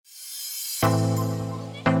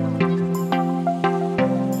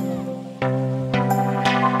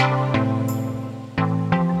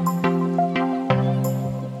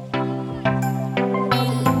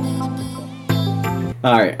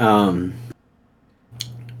All right. All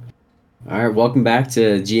right. Welcome back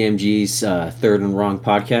to GMG's Third and Wrong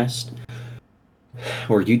podcast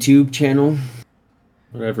or YouTube channel,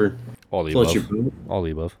 whatever All the floats your above. boat. All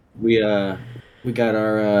the above. We got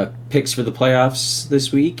our picks for the playoffs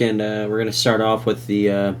this week, and we're gonna start off with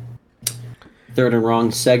the Third and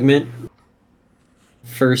Wrong segment.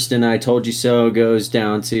 First, and I told you so goes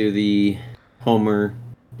down to the Homer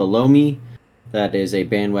below me. That is a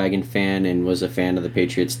bandwagon fan and was a fan of the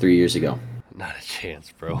Patriots 3 years ago. Not a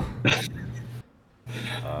chance, bro.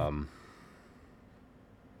 um,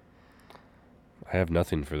 I have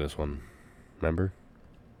nothing for this one. Remember?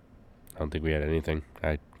 I don't think we had anything.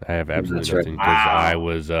 I have absolutely That's right. nothing because I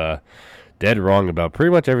was dead wrong about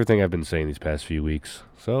pretty much everything I've been saying these past few weeks.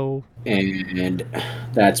 So, And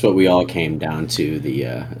that's what we all came down to the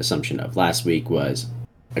assumption of. Last week was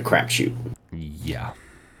a crapshoot. yeah.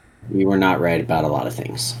 We were not right about a lot of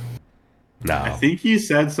things. I No. think you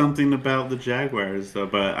said something about the Jaguars, though,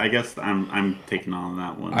 but I guess I'm taking on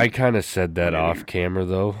that one. I kind of said that later. off camera,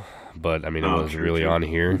 though. But, I mean, it Oh, wasn't true, really true. on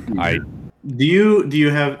here. Do you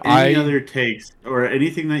have any I- other takes or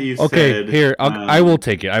anything that you Okay, said? here. I will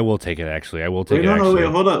take it. I will take it, actually. I will take Wait, it, no, actually.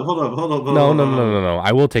 wait, hold up. No.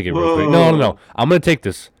 I will take it real quick. No. I'm going to take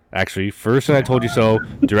this, actually. First, and I told you so,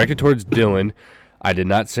 directed towards Dylan. I did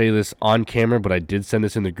not say this on camera, but I did send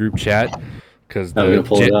this in the group chat because I'm gonna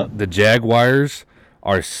pull it up. the Jaguars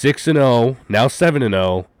are 6-0, now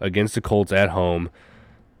 7-0 against the Colts at home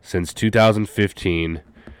since 2015,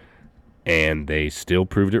 and they still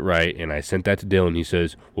proved it right. And I sent that to Dylan. He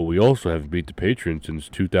says, "Well, we also haven't beat the Patriots since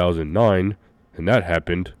 2009, and that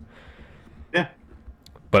happened." Yeah.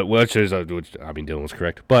 But which I mean, Dylan was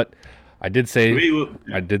correct. But I did say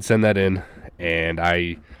I did send that in, and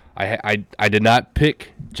I did not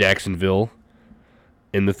pick Jacksonville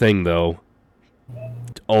in the thing though,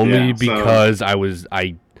 only Yeah, so- because I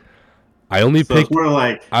only So it's picked more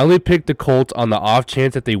like I only picked the Colts on the off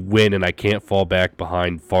chance that they win and I can't fall back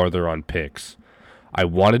behind farther on picks. I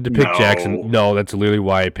wanted to pick No. Jackson. No, that's literally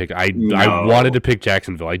why I picked. I No. wanted to pick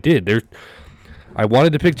Jacksonville. I did. I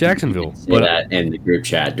wanted to pick Jacksonville, Say but that in the group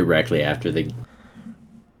chat directly after the.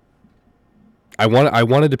 I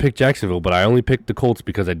wanted to pick Jacksonville, but I only picked the Colts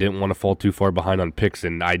because I didn't want to fall too far behind on picks,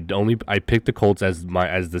 and I picked the Colts as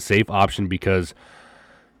the safe option because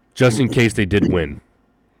just in case they did win,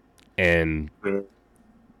 and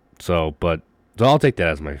so I'll take that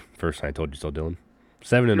as my first. I told you so, Dylan.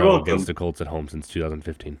 7-0 welcome. against the Colts at home since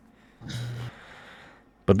 2015.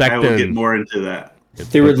 But back I will then, get more into that.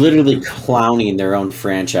 They were literally clowning their own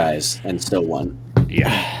franchise and still won.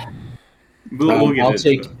 yeah. We'll get I'll into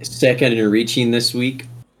take it. second in reaching this week.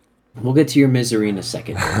 We'll get to your misery in a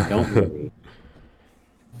second. Don't worry.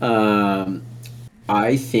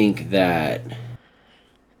 I think that.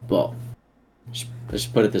 Well, let's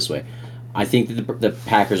put it this way. I think that the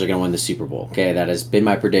Packers are going to win the Super Bowl. Okay, that has been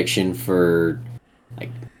my prediction for like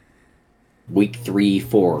week 3,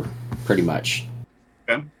 4, pretty much.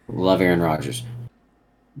 Okay. Love Aaron Rodgers.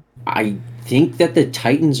 I think that the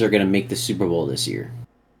Titans are going to make the Super Bowl this year.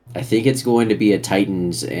 I think it's going to be a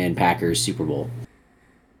Titans and Packers Super Bowl.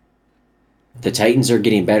 The Titans are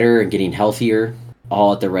getting better and getting healthier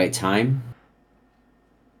all at the right time.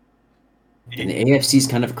 And the AFC is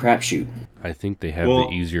kind of a crapshoot. I think they have the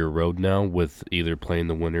easier road now with either playing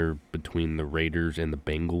the winner between the Raiders and the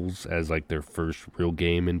Bengals as like their first real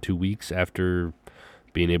game in 2 weeks after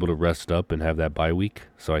being able to rest up and have that bye week.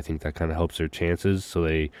 So I think that kind of helps their chances. So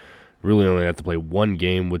they really only have to play one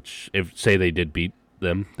game, which if say they did beat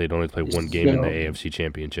them, they'd only play one game in the AFC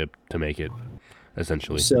Championship to make it,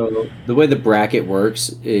 essentially. So the way the bracket works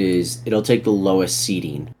is it'll take the lowest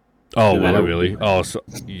seeding. Oh, no will it matter- really? Oh, so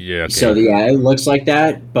yeah. Okay. So yeah, it looks like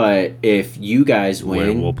that. But if you guys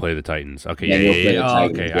win, We'll play the Titans. Okay, Then we'll play the Oh,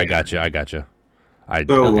 Titans, okay, yeah. I gotcha.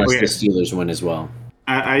 So- unless wait. the Steelers win as well.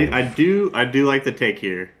 I do like the take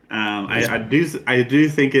here. I do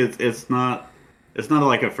think it's not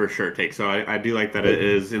like a for sure take. So I do like that it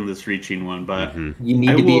is in this reaching one, but You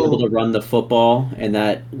need I to be will- able to run the football in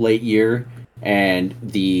that late year, and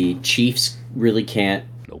the Chiefs really can't.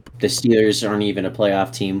 Nope. The Steelers aren't even a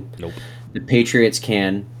playoff team. Nope. The Patriots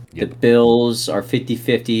can. Yep. The Bills are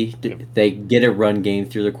 50-50. They get a run game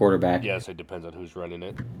through their quarterback. Yes, it depends on who's running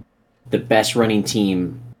it. The best running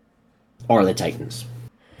team are the Titans.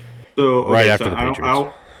 So Right okay, after so the I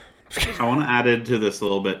Patriots. want to add into this a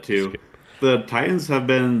little bit too. The Titans have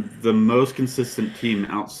been the most consistent team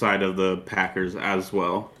outside of the Packers as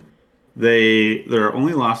well. Their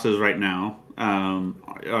only losses right now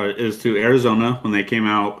is to Arizona when they came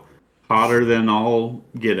out hotter than all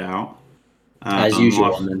get out. As usual,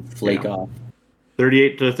 lost- and then flake yeah. off.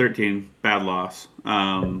 38-13, bad loss.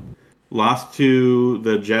 Lost to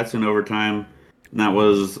the Jets in overtime. And that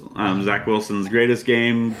was Zach Wilson's greatest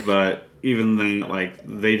game, but even then, like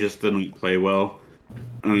they just didn't play well.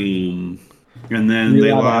 And then You're they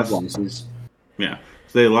allowed to have lost. losses. Yeah,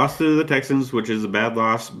 so they lost to the Texans, which is a bad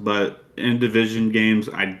loss. But in division games,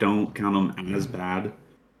 I don't count them as bad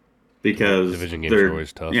because Division games are they're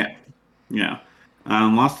always tough. yeah.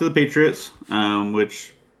 Lost to the Patriots,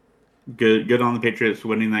 which good on the Patriots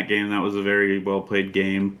winning that game. That was a very well played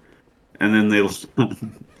game. And then they lost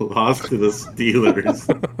to the Steelers.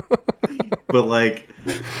 But like,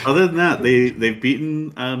 other than that, they've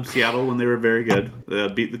beaten Seattle when they were very good.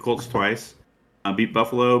 Beat the Colts twice. Beat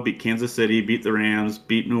Buffalo. Beat Kansas City. Beat the Rams.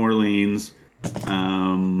 Beat New Orleans.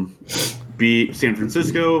 Beat San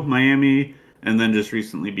Francisco, Miami, and then just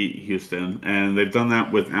recently beat Houston. And they've done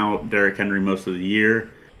that without Derrick Henry most of the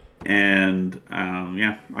year. And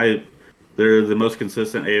they're the most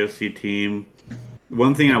consistent AFC team.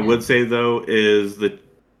 One thing I would say though is that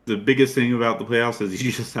the biggest thing about the playoffs is you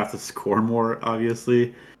just have to score more.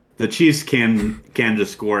 Obviously, the Chiefs can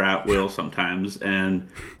just score at will sometimes, and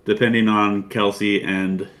depending on Kelsey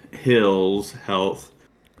and Hill's health,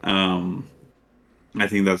 I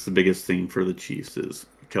think that's the biggest thing for the Chiefs is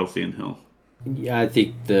Kelsey and Hill. Yeah, I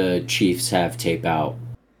think the Chiefs have tape out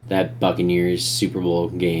that Buccaneers Super Bowl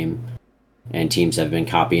game, and teams have been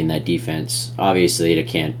copying that defense. Obviously, it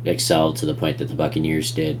can't excel to the point that the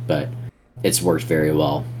Buccaneers did, but it's worked very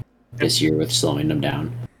well this year with slowing them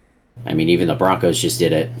down. I mean, even the Broncos just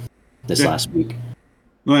did it this last week.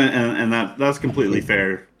 Well, and that's completely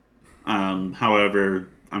fair. However,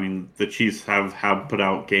 I mean, the Chiefs have put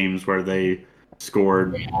out games where they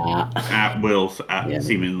scored at will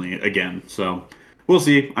seemingly again. So we'll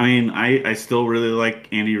see. I mean, I still really like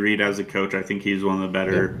Andy Reid as a coach. I think he's one of the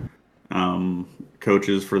better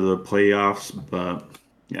coaches for the playoffs. But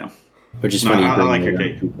yeah, which is funny. I like your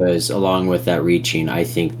take because along with that reaching, I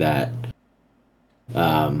think that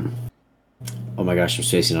oh my gosh, I'm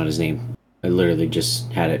spacing on his name. I literally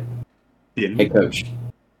just had it. Head coach.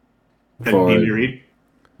 Andy Reid?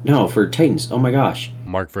 No, for Titans. Oh my gosh.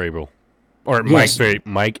 Mark Vrabel. Or yes.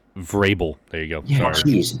 Mike Vrabel. There you go. Yeah,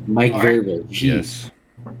 jeez. Mike Vrabel. Jeez. Yes.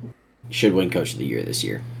 Should win Coach of the Year this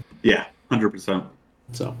year. Yeah, 100%.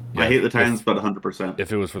 So I hate the Titans, but 100%.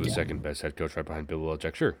 If it was for the second best head coach right behind Bill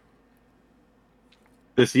Belichick, sure.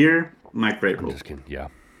 This year, Mike Vrabel. I'm just kidding. Yeah.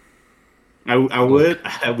 I would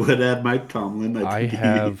add Mike Tomlin.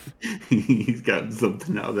 He's gotten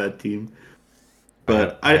something out of that team.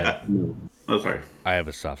 But sorry. I have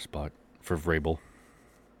a soft spot for Vrabel,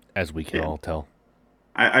 as we can all tell.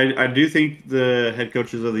 I do think the head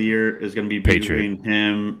coaches of the year is going to be between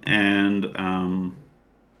him and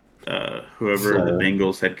whoever the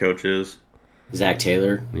Bengals head coach is. Zach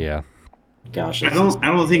Taylor. Yeah. Gosh, I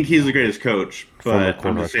don't think he's the greatest coach, but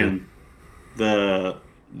I'm just saying the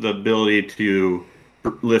ability to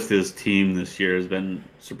lift his team this year has been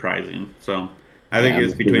surprising. So I think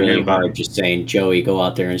it's between really him. Hard just saying, Joey, go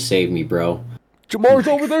out there and save me, bro. Jamar's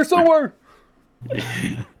over there somewhere.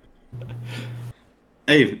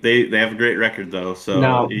 Hey, they have a great record though,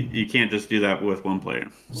 so you can't just do that with one player.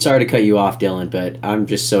 Sorry to cut you off, Dylan, but I'm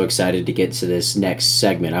just so excited to get to this next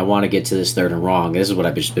segment. I want to get to this third and wrong. This is what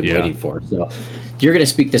I've just been waiting for. So you're going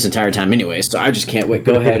to speak this entire time anyway, so I just can't wait.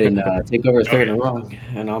 Go ahead and take over third and wrong,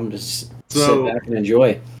 and I'm just sit back and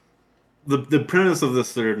enjoy. The premise of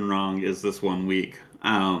this third and wrong is this 1 week, but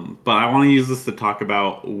I want to use this to talk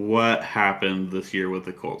about what happened this year with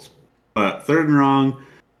the Colts. But third and wrong.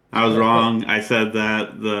 I was wrong. I said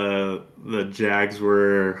that the Jags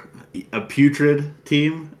were a putrid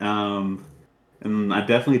team, and I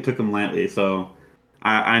definitely took them lightly. So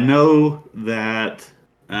I know that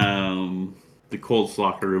the Colts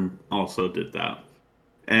locker room also did that,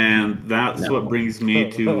 and that's what brings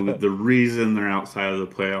me to the reason they're outside of the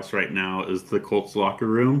playoffs right now is the Colts locker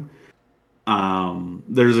room.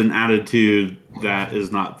 There's an attitude that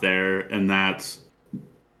is not there, and that's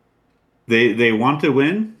they want to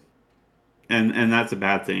win. And that's a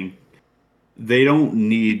bad thing. They don't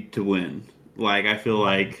need to win. Like, I feel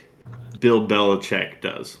like Bill Belichick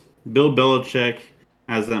does. Bill Belichick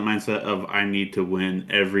has that mindset of, I need to win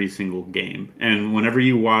every single game. And whenever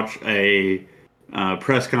you watch a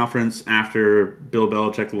press conference after Bill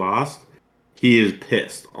Belichick lost, he is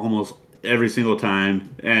pissed almost every single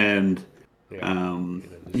time. And he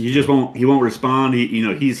won't respond.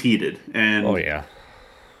 He's heated. And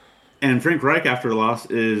And Frank Reich after the loss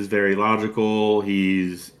is very logical.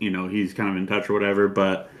 He's kind of in touch or whatever,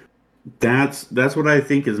 but that's what I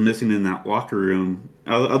think is missing in that locker room.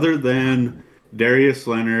 Other than Darius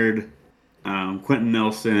Leonard, Quentin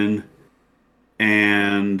Nelson,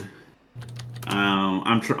 and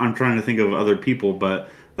I'm trying to think of other people, but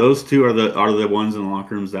those two are the ones in the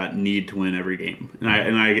locker rooms that need to win every game, and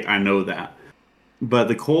I know that. But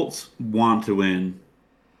the Colts want to win,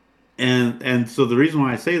 and so the reason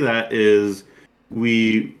why I say that is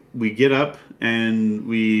we get up and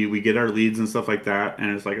we get our leads and stuff like that, and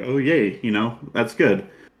it's like, oh yay, that's good.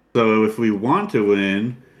 So if we want to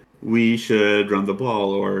win, we should run the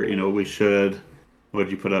ball, or we should. What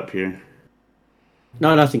did you put up here?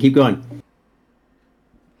 No, nothing. Keep going.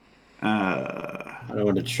 Uh, I don't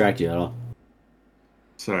want to distract you at all.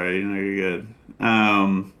 Sorry, you're good.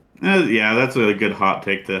 Yeah, that's a good hot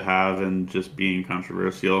take to have, and just being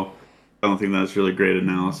controversial. I don't think that's really great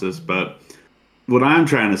analysis, but what I'm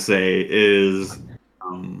trying to say is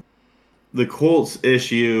the Colts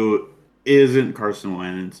issue isn't Carson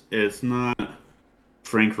Wentz. It's not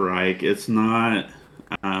Frank Reich. It's not.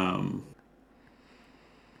 Yeah.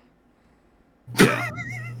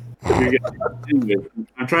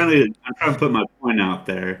 I'm trying to put my point out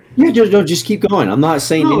there. Yeah, just keep going. I'm not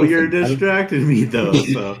saying. No, anything. you're distracting me though.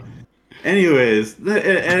 So, anyways,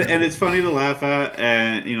 and it's funny to laugh at,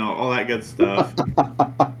 and all that good stuff.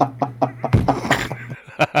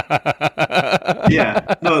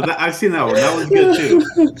 Yeah, no, I've seen that one. That was good too,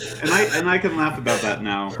 and I can laugh about that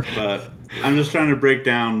now. But I'm just trying to break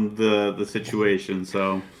down the situation.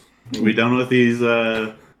 So, are we done with these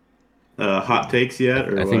hot takes yet?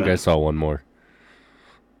 Or I think I saw one more.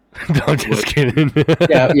 No, just kidding.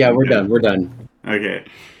 yeah, we're done. We're done. Okay.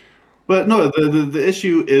 But no, the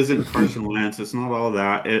issue isn't Carson Wentz. It's not all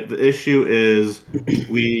that. The issue is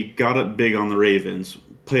we got up big on the Ravens.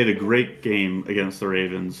 Played a great game against the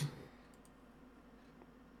Ravens.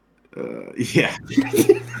 Yeah,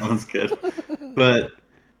 sounds good. But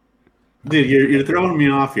dude, you're throwing me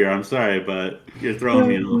off here. I'm sorry, but you're throwing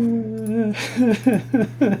me off.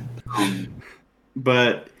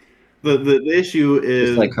 But the issue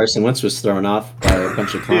is it's like Carson Wentz was thrown off by a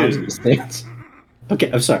bunch of clowns in the stands.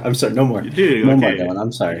 Okay, I'm sorry. No more. Dude, no okay. more, Dylan.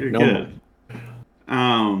 I'm sorry. You're no good. more.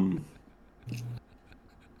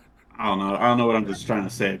 I don't know what I'm just trying to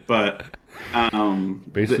say, but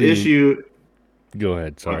Basically, the issue. Go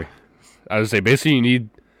ahead. Sorry, I was gonna say basically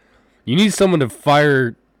you need someone to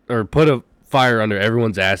fire or put a fire under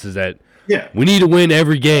everyone's asses that we need to win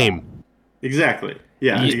every game. Exactly.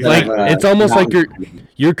 Yeah. Like it's almost like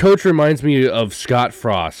your coach reminds me of Scott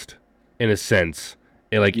Frost in a sense.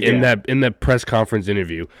 Like in that press conference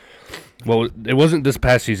interview. Well, it wasn't this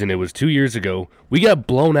past season. It was 2 years ago. We got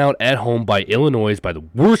blown out at home by Illinois, by the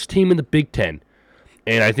worst team in the Big Ten.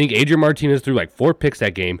 And I think Adrian Martinez threw like 4 picks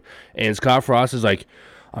that game. And Scott Frost is like,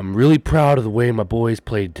 I'm really proud of the way my boys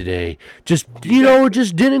played today. Just, it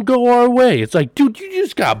just didn't go our way. It's like, dude, you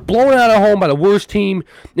just got blown out at home by the worst team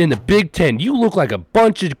in the Big Ten. You look like a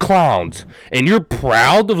bunch of clowns. And you're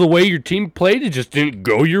proud of the way your team played? It just didn't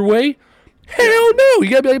go your way? Hell no.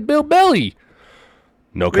 You got to be like Bill Belly.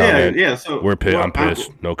 No comment. Yeah. So I'm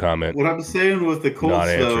pissed. No comment. What I'm saying with the Colts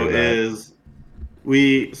though is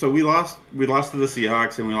we lost to the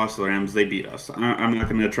Seahawks and we lost to the Rams. They beat us. I'm not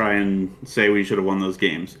going to try and say we should have won those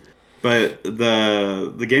games, but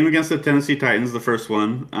the game against the Tennessee Titans, the first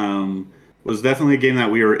one, was definitely a game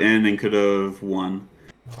that we were in and could have won.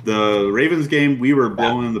 The Ravens game, we were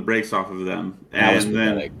blowing the brakes off of them, and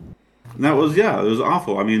then that was it was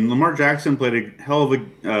awful. I mean, Lamar Jackson played a hell of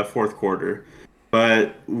a fourth quarter.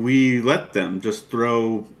 But we let them just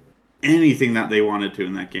throw anything that they wanted to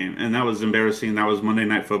in that game. And that was embarrassing. That was Monday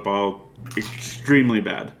Night Football. Extremely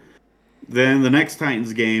bad. Then the next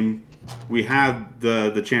Titans game, we had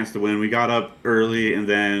the chance to win. We got up early, and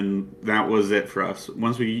then that was it for us.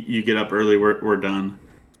 Once you get up early, we're done.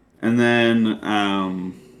 And then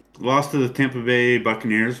lost to the Tampa Bay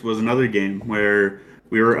Buccaneers was another game where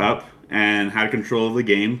we were up and had control of the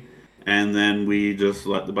game. And then we just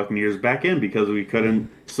let the Buccaneers back in because we couldn't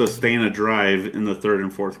sustain a drive in the third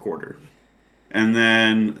and fourth quarter. And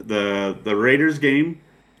then the Raiders game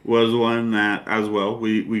was one that, as well,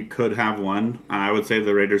 we could have won. I would say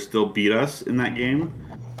the Raiders still beat us in that game.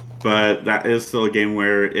 But that is still a game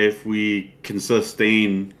where if we can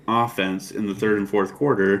sustain offense in the third and fourth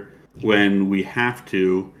quarter when we have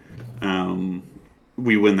to,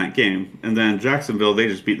 we win that game. And then Jacksonville, they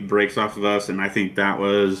just beat the brakes off of us. And I think that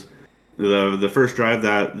was... The first drive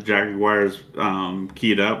that the Jaguars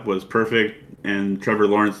keyed up was perfect, and Trevor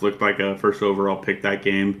Lawrence looked like a first overall pick that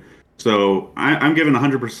game. So I'm giving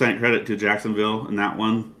 100% credit to Jacksonville in that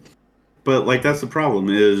one. But that's the problem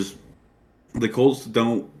is the Colts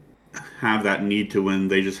don't have that need to win.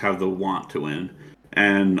 They just have the want to win.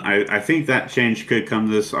 And I think that change could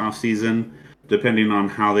come this offseason, depending on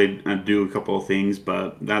how they do a couple of things.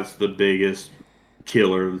 But that's the biggest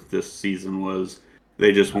killer this season was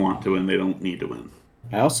they just want to win. They don't need to win.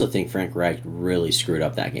 I also think Frank Reich really screwed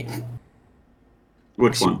up that game.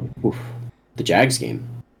 Which one? Oof. The Jags game.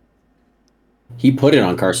 He put it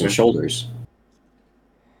on Carson's shoulders.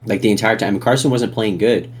 Like the entire time. Carson wasn't playing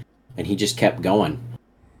good, and he just kept going.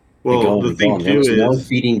 Well, the thing too there was no is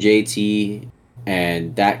feeding JT,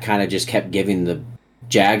 and that kind of just kept giving the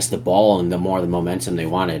Jags the ball and the more the momentum they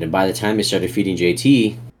wanted. And by the time they started feeding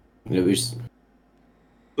JT, it was.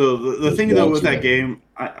 so the thing though with that game,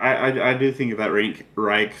 I do think that Rank,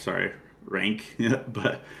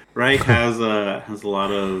 but Reich has a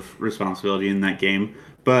lot of responsibility in that game.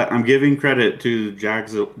 But I'm giving credit to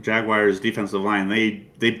Jaguars defensive line.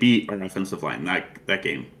 They beat our offensive line that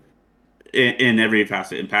game in every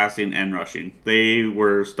facet, in passing and rushing. They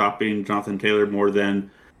were stopping Jonathan Taylor more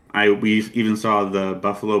than we even saw the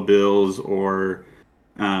Buffalo Bills or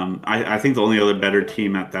I think the only other better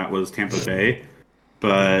team at that was Tampa Bay.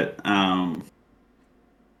 But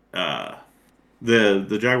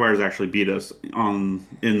the Jaguars actually beat us in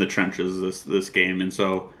the trenches this game, and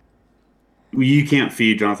so you can't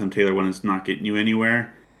feed Jonathan Taylor when it's not getting you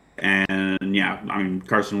anywhere. And yeah, I mean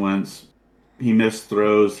Carson Wentz, he missed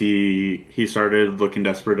throws. He started looking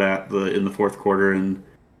desperate in the fourth quarter, and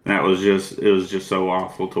that was just so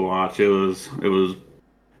awful to watch. It was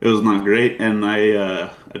not great, and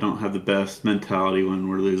I don't have the best mentality when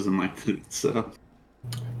we're losing like that. So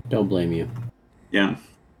Don't blame you. yeah.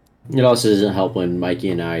 It also doesn't help when Mikey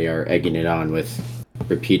and I are egging it on with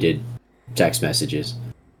repeated text messages.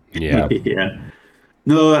 Yeah. Yeah.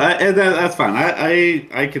 No, that's fine.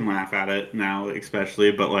 I can laugh at it now,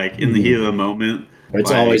 especially, but like in the heat of the moment,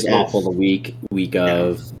 It's like, always awful the week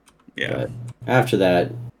of. Yeah. But after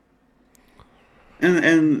that,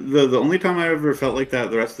 And the only time I ever felt like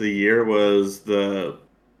that the rest of the year was the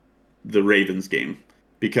Ravens game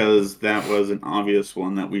because that was an obvious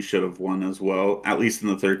one that we should have won as well, at least in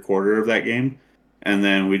the third quarter of that game, and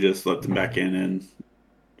then we just let them back in and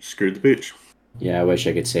screwed the pooch. yeah, I wish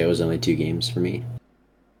I could say it was only 2 games for me.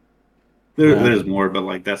 There's more, but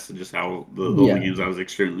like that's just how the only games I was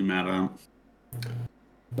extremely mad at.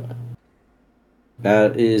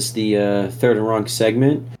 That is the third and wrong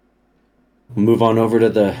segment. We'll move on over to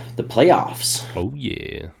the playoffs. Oh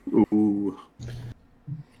yeah. Ooh.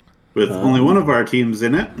 With only one of our teams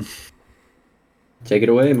in it. Take it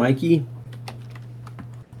away, Mikey.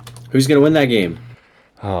 Who's gonna win that game?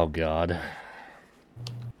 Oh God.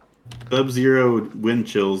 Sub-zero wind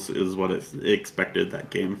chills is what it expected that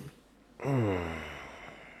game. Well,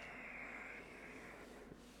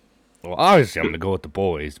 obviously I'm gonna go with the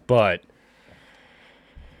boys, but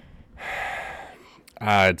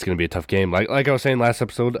it's gonna be a tough game. Like I was saying last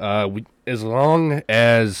episode, as long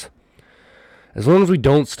as we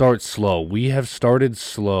don't start slow, we have started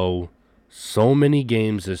slow so many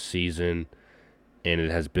games this season, and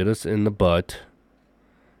it has bit us in the butt.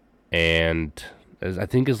 And I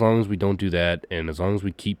think as long as we don't do that, and as long as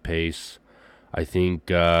we keep pace, I think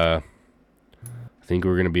we're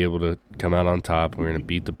going to be able to come out on top. We're going to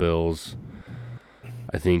beat the Bills.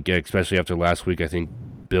 I think, especially after last week, I think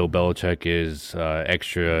Bill Belichick is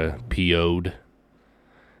extra PO'd,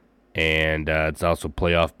 and it's also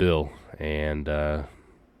playoff Bill. And I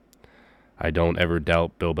don't ever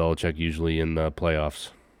doubt Bill Belichick usually in the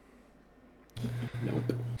playoffs.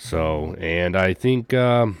 Nope. So, and I think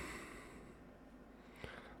I'm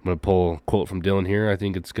going to pull a quote from Dylan here. I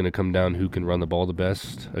think it's going to come down who can run the ball the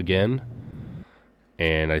best again.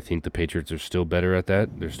 And I think the Patriots are still better at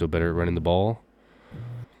that. They're still better at running the ball.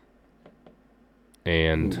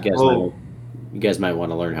 And you guys might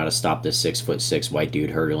want to learn how to stop this 6'6" white dude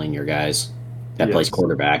hurdling your guys that plays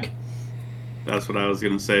quarterback. That's what I was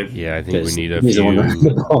gonna say. Yeah, I think we need a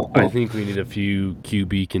few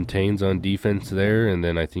QB contains on defense there, and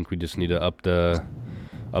then I think we just need to up the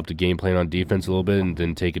game plan on defense a little bit, and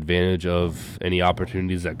then take advantage of any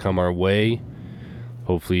opportunities that come our way.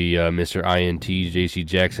 Hopefully, Mr. INT J.C.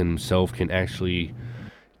 Jackson himself can actually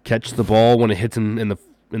catch the ball when it hits him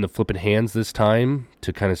in the flipping hands this time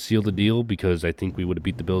to kind of seal the deal, because I think we would have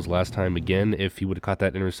beat the Bills last time again if he would have caught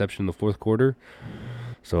that interception in the fourth quarter.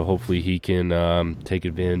 So hopefully he can take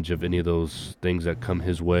advantage of any of those things that come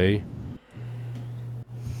his way.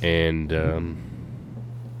 And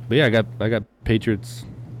but yeah, I got Patriots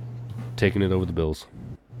taking it over the Bills.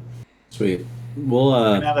 Sweet. We'll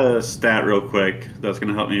I got a stat real quick that's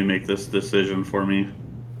gonna help me make this decision for me.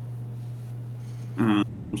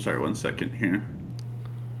 I'm sorry, 1 second here.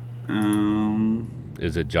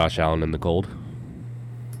 Is it Josh Allen in the cold?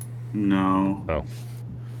 No. Oh.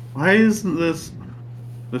 Why isn't this?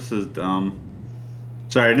 This is dumb.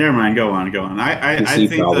 Sorry, never mind. Go on. I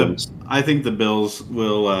think I think the Bills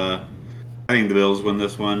will. I think the Bills win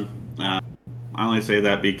this one. I only say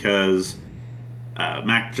that because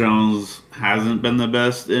Mac Jones hasn't been the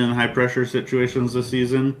best in high pressure situations this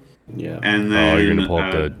season. Yeah. And Oh, you're then gonna pull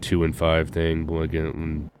up the 2-5 thing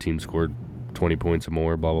when team scored 20 points or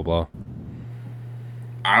more, blah blah blah.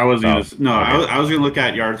 I was gonna Okay. I was gonna look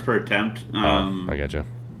at yards per attempt. I gotcha.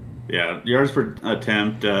 Yeah, yards per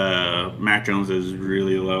attempt. Mac Jones is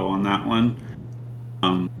really low on that one.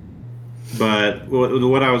 But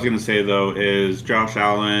what I was gonna say though is Josh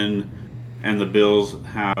Allen and the Bills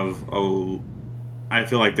have I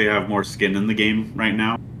feel like they have more skin in the game right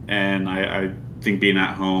now, and I think being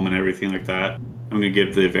at home and everything like that, I'm gonna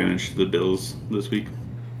give the advantage to the Bills this week.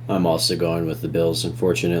 I'm also going with the Bills,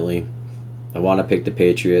 unfortunately. I want to pick the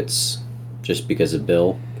Patriots just because of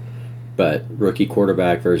Bill, but rookie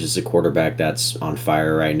quarterback versus a quarterback that's on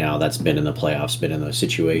fire right now, that's been in the playoffs, been in those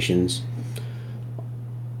situations.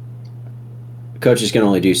 Coaches can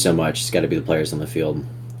only do so much. It's got to be the players on the field.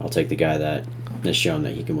 I'll take the guy that has shown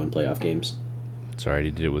that he can win playoff games. It's alright,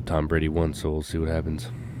 he did it with Tom Brady once, so we'll see what happens.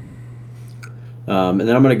 And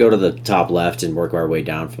then I'm going to go to the top left and work our way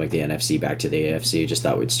down from like the NFC back to the AFC. Just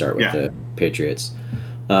thought we'd start with the Patriots.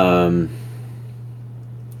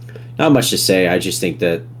 Not much to say. I just think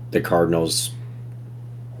that the Cardinals'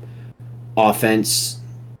 offense,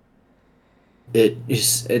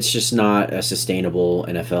 it's just not a sustainable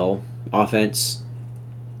NFL offense.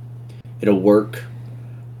 It'll work,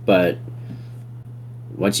 but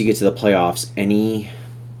once you get to the playoffs, any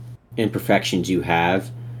imperfections you have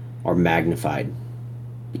are magnified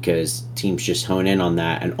because teams just hone in on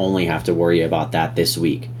that and only have to worry about that this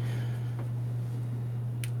week.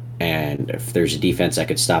 And if there's a defense that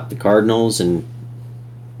could stop the Cardinals and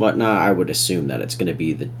whatnot, I would assume that it's going to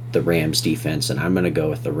be the Rams defense, and I'm going to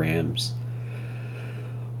go with the Rams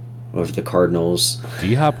over the Cardinals.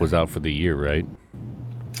 D-Hop was out for the year, right?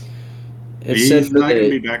 He's not going to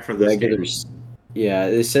be back for this game. Yeah,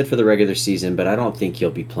 they said for the regular season, but I don't think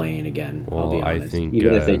he'll be playing again. Well, I'll be honest. I think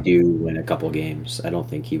even if they do win a couple games, I don't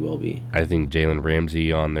think he will be. I think Jalen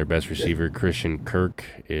Ramsey on their best receiver, Christian Kirk,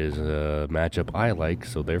 is a matchup I like,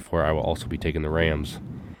 so therefore I will also be taking the Rams.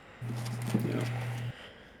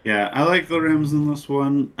 Yeah, I like the Rams in this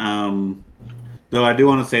one. Though I do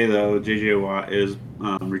want to say, though, J.J. Watt is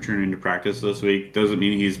returning to practice this week. Doesn't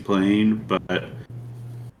mean he's playing, but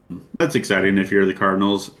that's exciting if you're the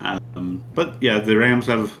Cardinals. But, yeah, the Rams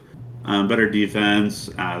have better defense.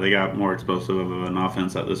 They got more explosive of an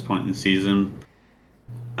offense at this point in the season.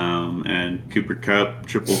 And Cooper Kupp,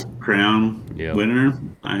 Triple Crown winner.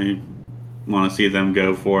 I want to see them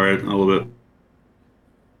go for it a little bit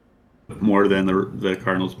more than the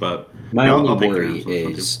Cardinals, but my only worry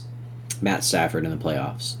is Matt Stafford in the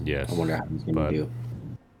playoffs. Yes, I wonder how he's going to do.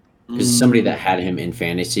 Because somebody that had him in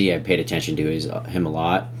fantasy, I paid attention to him a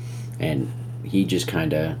lot, and he just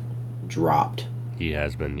kind of dropped. He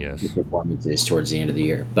has been, yes. His performances towards the end of the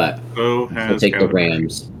year, but I'll take the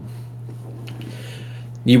Rams.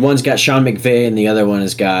 The one's got Sean McVay, and the other one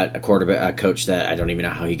has got a coach that I don't even know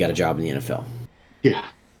how he got a job in the NFL. Yeah.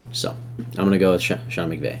 So I'm going to go with Sean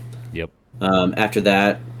McVay. Yep. After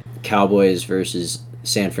that, Cowboys versus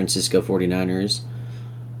San Francisco 49ers.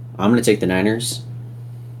 I'm going to take the Niners.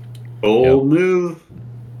 Bold move.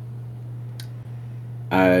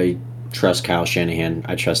 I trust Kyle Shanahan.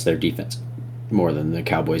 I trust their defense more than the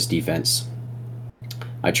Cowboys' defense.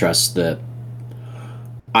 I just think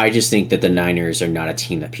that the Niners are not a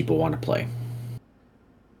team that people want to play.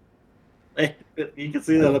 You can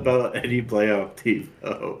say that about any playoff team.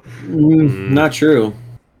 Oh. Not true.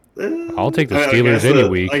 I'll take the Steelers any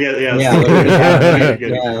week. Look at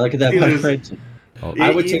that.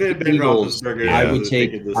 I would take the Eagles. I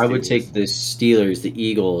would take the Steelers, the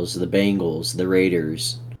Eagles, the Bengals, the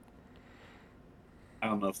Raiders. I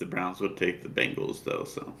don't know if the Browns would take the Bengals though.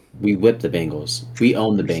 So we whip the Bengals. We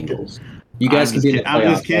own the Bengals. You guys can be in the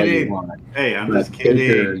playoffs all you want. Hey, I'm just kidding.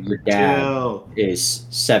 Baker, your dad is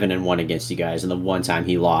 7-1 against you guys, and the one time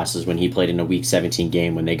he lost is when he played in a Week 17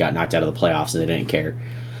 game when they got knocked out of the playoffs and they didn't care.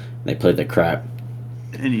 They played the crap.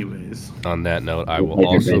 Anyways, on that note, I will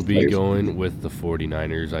also be going with the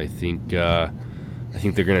 49ers. I think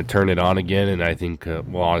they're going to turn it on again, and I think,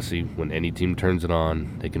 honestly, when any team turns it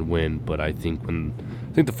on, they can win. But I think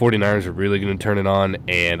the 49ers are really going to turn it on,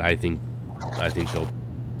 and I think they'll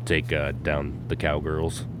take down the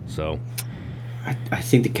Cowgirls. So I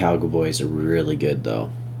think the Cowboys are really good,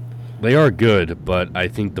 though. They are good, but I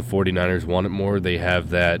think the 49ers want it more. They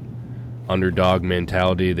have that underdog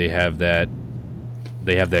mentality. They have that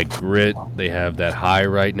grit. They have that high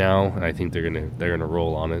right now, and I think they're gonna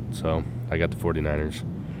roll on it. So I got the 49ers.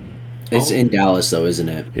 It's in Dallas, though, isn't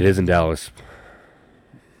it? It is in Dallas.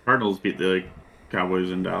 Cardinals beat the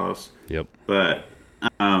Cowboys in Dallas. Yep. But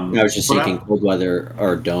I was just thinking cold weather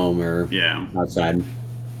or dome or outside.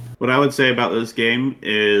 What I would say about this game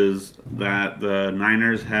is that the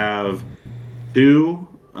Niners have two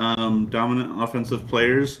dominant offensive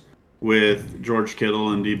players with George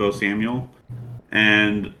Kittle and Deebo Samuel.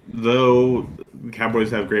 And though the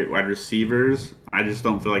Cowboys have great wide receivers, I just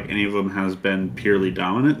don't feel like any of them has been purely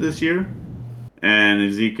dominant this year. And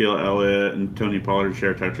Ezekiel Elliott and Tony Pollard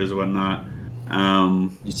share touches and whatnot.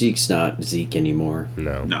 Zeke's not Zeke anymore.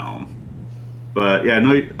 No. But yeah,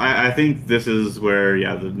 no, I think this is where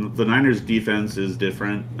the Niners defense is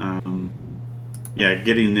different.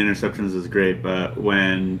 Getting the interceptions is great, but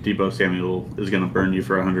when Deebo Samuel is going to burn you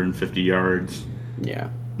for 150 yards,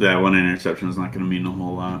 that one interception is not going to mean a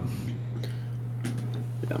whole lot.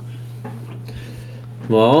 Yeah.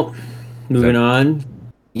 Well, moving on,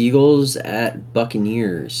 Eagles at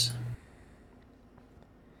Buccaneers.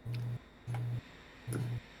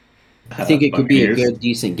 I think it could be a good,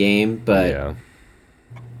 decent game, but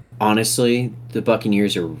honestly, the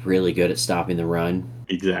Buccaneers are really good at stopping the run.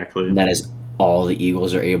 Exactly. And that is all the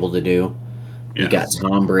Eagles are able to do. You got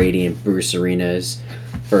Tom Brady and Bruce Arenas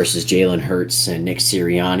versus Jalen Hurts and Nick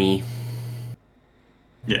Sirianni.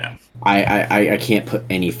 Yeah. I can't put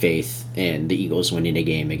any faith in the Eagles winning a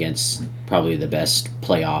game against probably the best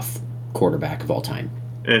playoff quarterback of all time.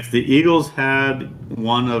 If the Eagles had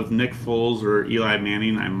one of Nick Foles or Eli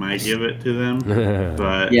Manning, I might give it to them.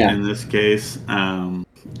 But in this case,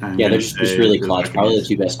 they're just really clutch. Probably the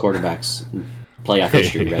two best quarterbacks in playoff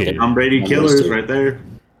history right there. Tom Brady killers right there.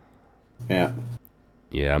 Yeah.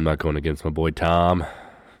 Yeah, I'm not going against my boy Tom.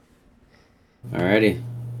 Alrighty.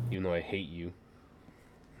 Even though I hate you.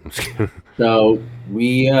 So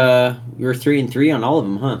we were 3-3 on all of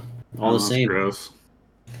them, huh? All the same. Gross.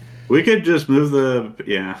 We could just move the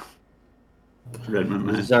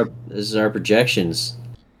This is our projections.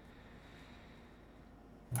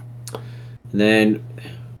 And then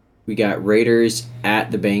we got Raiders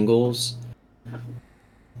at the Bengals.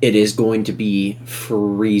 It is going to be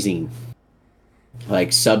freezing.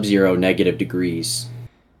 Like sub-zero negative degrees.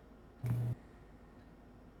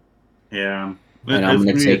 Yeah. And I'm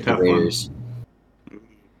going to take the Raiders.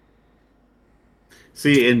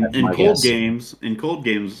 See, in cold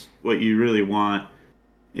games, what you really want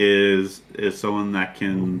is someone that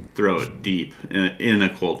can throw it deep in a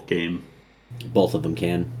cold game. Both of them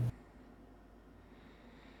can.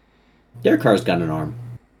 Derek Carr's got an arm.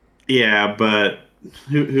 Yeah, but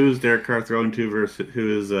who's Derek Carr throwing to versus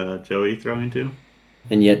who is Joey throwing to?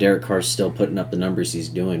 And yet Derek Carr's still putting up the numbers he's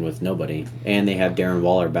doing with nobody. And they have Darren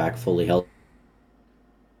Waller back fully healthy.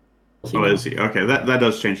 Oh, is he? Okay, that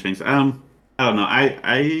does change things. I don't know.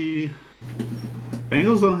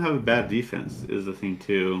 Bengals don't have a bad defense is the thing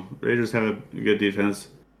too. Raiders have a good defense.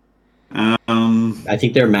 I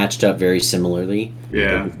think they're matched up very similarly.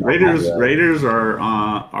 Yeah, Raiders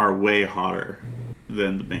are way hotter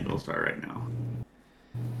than the Bengals are right now.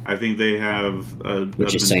 I think they have a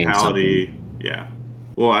mentality. Yeah.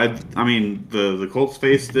 Well, I mean the Colts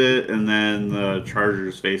faced it, and then the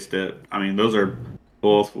Chargers faced it. I mean those are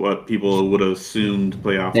both what people would have assumed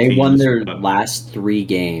playoff teams. They won their last 3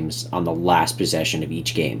 games on the last possession of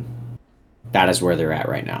each game. That is where they're at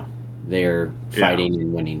right now. They're fighting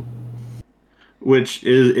and winning. Which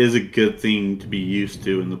is a good thing to be used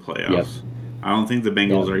to in the playoffs. Yep. I don't think the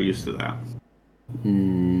Bengals are used to that.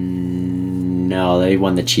 No, they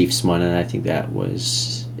won the Chiefs one, and I think that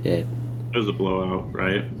was it. It was a blowout,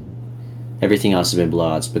 right? Everything else has been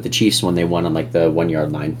blowouts, but the Chiefs one, they won on like the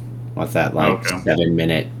 1-yard line. With that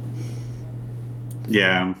 7-minute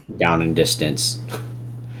down in distance.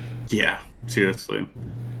 Yeah, seriously.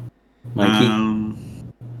 Mikey?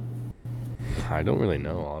 I don't really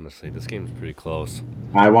know, honestly. This game's pretty close.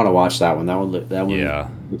 I want to watch that one. That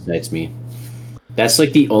one excites me. That's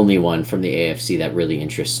like the only one from the AFC that really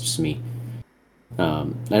interests me. I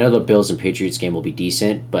know the Bills and Patriots game will be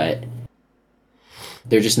decent, but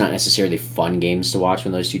they're just not necessarily fun games to watch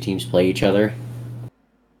when those two teams play each other.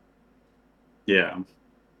 Yeah.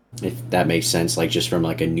 If that makes sense, like just from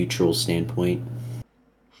like a neutral standpoint.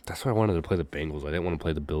 That's why I wanted to play the Bengals. I didn't want to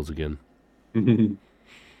play the Bills again.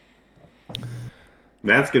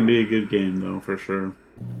 That's going to be a good game, though, for sure.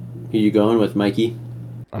 Who you going with, Mikey?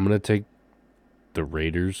 I'm going to take the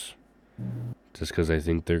Raiders just because I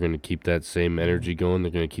think they're going to keep that same energy going.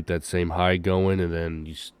 They're going to keep that same high going. And then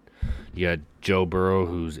you got Joe Burrow,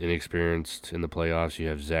 who's inexperienced in the playoffs. You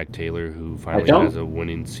have Zach Taylor, who finally has a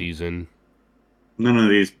winning season. None of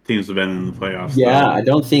these teams have been in the playoffs, Yeah, though. I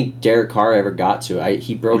don't think Derek Carr ever got to.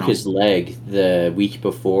 He broke No, his leg the week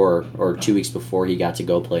before or 2 weeks before he got to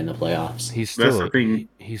go play in the playoffs. that's the thing.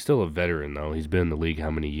 He's still a veteran though. He's been in the league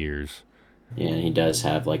how many years? Yeah, and he does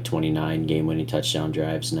have like 29 game-winning touchdown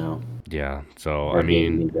drives now, Yeah. So I or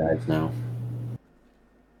mean, game-winning drives now.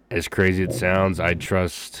 as crazy it sounds, I'd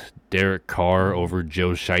trust Derek Carr over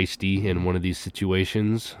Joe Shiesty in one of these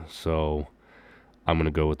situations. So I'm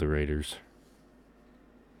gonna go with the Raiders.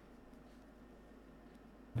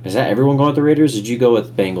 Is that everyone going with the Raiders? Did you go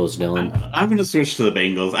with Bengals, Dylan? I'm going to switch to the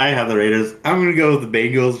Bengals. I have the Raiders. I'm going to go with the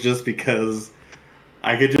Bengals just because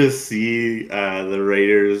I could just see the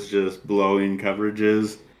Raiders just blowing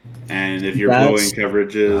coverages. And if you're blowing That's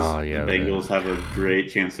coverages, Oh the yeah, Bengals have a great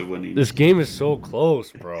chance of winning. this game is so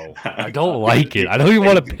close, bro. I don't I'm like gonna it. I don't even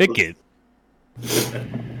want to take the pick it.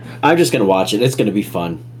 I'm just gonna watch it. It's gonna be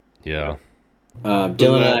fun. Yeah.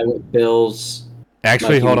 Dylan and I went Bills.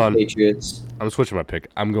 Actually, Mikey hold went on. Patriots. I'm switching my pick.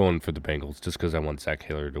 I'm going for the Bengals just because I want Zach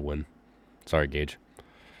Taylor to win. Sorry, Gage.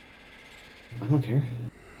 I don't care.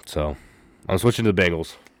 So I'm switching to the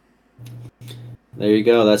Bengals. There you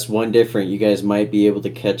go. That's one different. You guys might be able to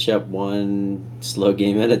catch up one slow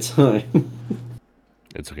game at a time.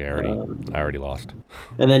 It's okay. I already lost.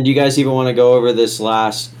 And then, do you guys even want to go over this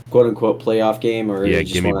last quote unquote playoff game, or Yeah, you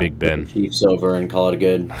just give me wanna Big put Ben. the Chiefs over and call it a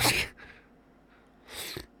good?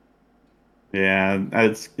 Yeah,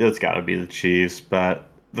 it's got to be the Chiefs. But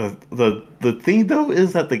the thing though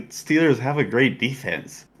is that the Steelers have a great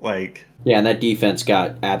defense. Like, Yeah, and that defense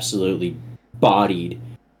got absolutely bodied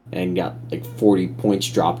and got like 40 points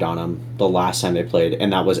dropped on them the last time they played,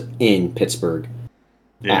 and that was in Pittsburgh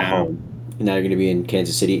at yeah, home. And now you're going to be in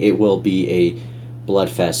Kansas City. It will be a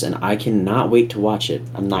bloodfest, and I cannot wait to watch it.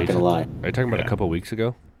 I'm not going to lie. Are you talking about Yeah. a couple weeks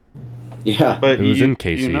ago? Yeah. but It was you in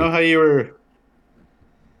KC. you know how you were.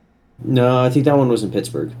 No, I think that one was in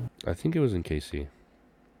Pittsburgh. I think it was in KC.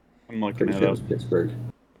 I'm looking Pretty it sure it up. was Pittsburgh.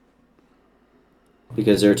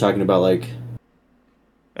 Because they were talking about, like,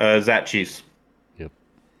 Is that Chiefs? Yep.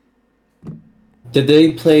 did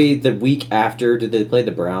they play the week after? Did they play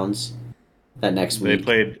the Browns that next They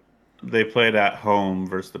week? played at home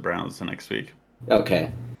versus the Browns the next week.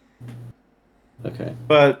 Okay. Okay.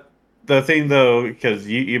 But the thing though, because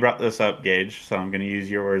you brought this up, Gage, so I'm going to use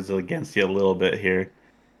your words against you a little bit here.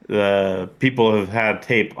 The people have had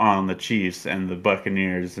tape on the Chiefs and the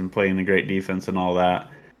Buccaneers and playing the great defense and all that.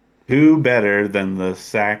 Who better than the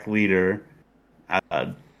sack leader,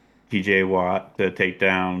 TJ Watt, to take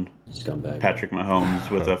down Scumbag. Patrick Mahomes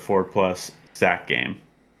with a 4+ sack game?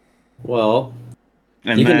 Well,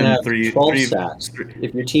 And you can then have 12 sacks.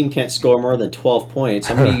 If your team can't score more than 12 points,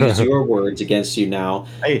 I'm going to use your words against you now.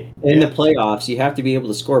 Hey, In yeah. the playoffs, you have to be able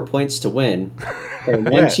to score points to win. And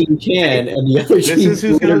one Yeah. team can, and the other This team is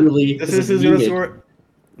who's literally gonna. This is who's gonna score.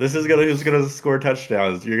 This is who's gonna score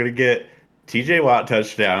touchdowns. You're gonna get T.J. Watt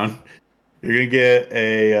touchdown. You're gonna get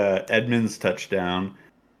a Edmonds touchdown,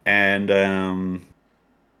 and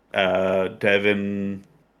Devin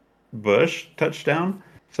Bush touchdown.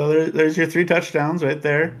 So there's your 3 touchdowns right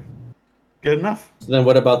there. Good enough. So then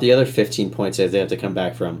what about the other 15 points that they have to come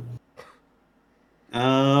back from?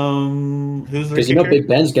 Who's the Because you know kicker? Big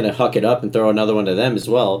Ben's going to huck it up and throw another one to them as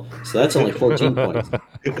well. So that's only 14 points.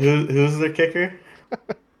 Who's the kicker?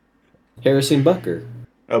 Harrison Bucker.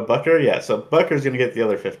 Oh, Bucker. Yeah. So Bucker's gonna get the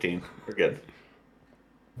other 15. We're good.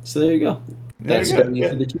 So there you go. That's There you go. W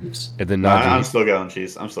for the Chiefs. And then I'm Najee, still going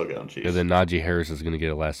Chiefs. I'm still going and Chiefs. then Najee Harris is going to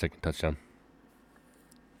get a last-second touchdown.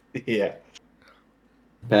 Yeah.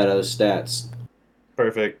 Pat out those stats.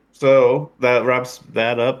 Perfect. So that wraps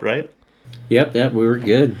that up, right? Yep, we were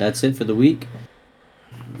good. That's it for the week.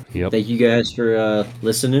 Yep. Thank you guys for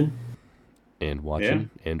listening. And watching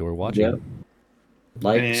and/or watching. Yep.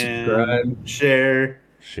 Like, And subscribe. share,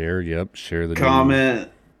 Share. Yep. Share the comment.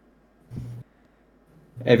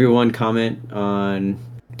 Everyone comment on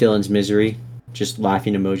Dylan's misery. Just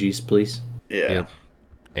laughing emojis, please. Yeah. Yep.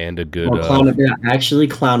 And a good. Or actually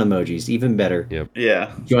clown emojis, even better. Yep.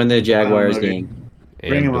 Yeah. Join the Jaguars emoji. gang.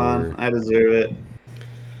 Bring him and/or on. I deserve it.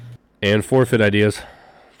 And forfeit ideas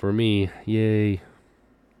for me. Yay.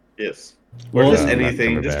 Yes. Or Well, just I'm not anything.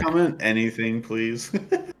 coming Just back. comment anything, please.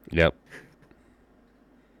 Yep.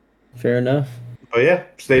 Fair enough. But yeah,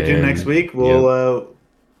 stay tuned And- next week.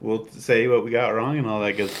 We'll say what we got wrong and all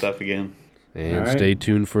that good stuff again. And All right. stay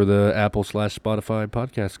tuned for the Apple/Spotify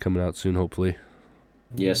podcast coming out soon, hopefully.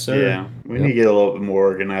 Yes, sir. Yeah. We need to get a little bit more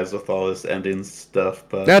organized with all this ending stuff,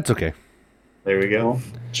 but That's okay. there we go.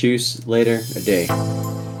 Choose later a day.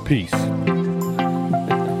 Peace.